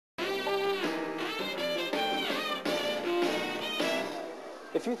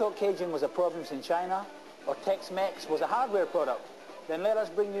If you thought Cajun was a province in China, or Tex-Mex was a hardware product, then let us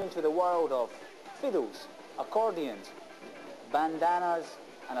bring you into the world of fiddles, accordions, bandanas,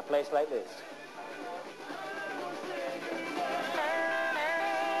 and a place like this.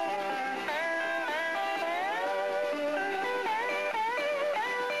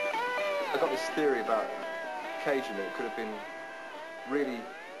 I've got this theory about Cajun that it could have been really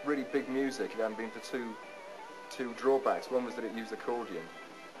big music if it hadn't been for two drawbacks. One was that it used accordion,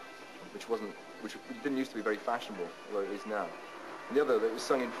 which didn't used to be very fashionable, although it is now. And the other, that it was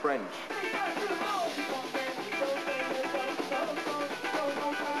sung in French.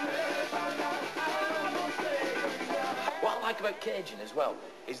 What I like about Cajun as well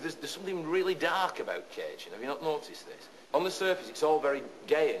is there's something really dark about Cajun. Have you not noticed this? On the surface, it's all very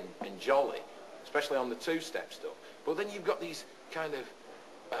gay and jolly, especially on the two-step stuff. But then you've got these kind of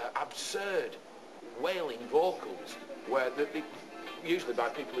absurd, wailing vocals, where usually by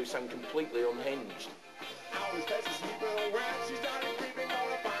people who sound completely unhinged.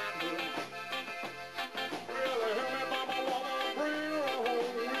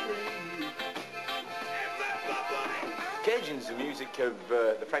 Cajun's the music of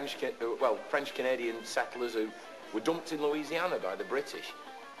the French-Canadian settlers who were dumped in Louisiana by the British.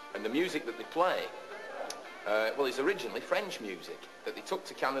 And the music that they play, well, it's originally French music that they took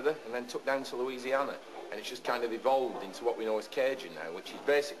to Canada and then took down to Louisiana. And it's just kind of evolved into what we know as Cajun now, which is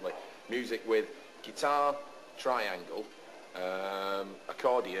basically music with guitar, triangle,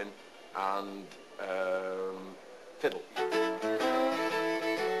 accordion, and fiddle.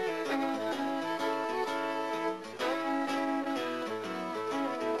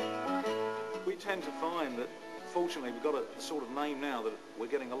 We tend to find that, fortunately, we've got a sort of name now that we're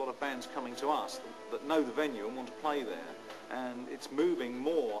getting a lot of bands coming to us that know the venue and want to play there. And it's moving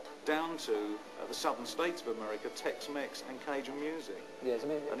more down to the southern states of America, Tex-Mex and Cajun music. Yes, I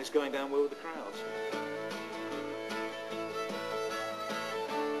mean, and it's going down well with the crowds.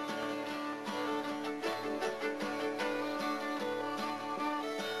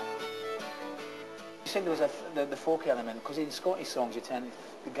 You said there was the folk element, because in Scottish songs you tend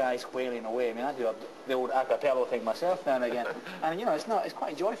the guys wailing away. I mean, I do the old a cappella thing myself now and again, and you know, it's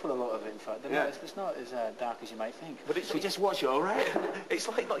quite joyful, a lot of it. In fact, yeah. It's not as dark as you might think. But it's, so just watch it, all right? It's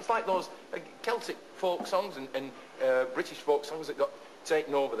like those Celtic folk songs and British folk songs that got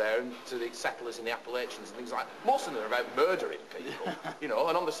taken over there and to the settlers in the Appalachians and things like that. Most of them are about murdering people, you know,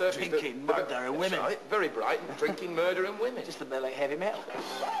 and on the surface... Drinking, murder and women. Right, very bright, drinking, murder and women. Just a bit like heavy metal.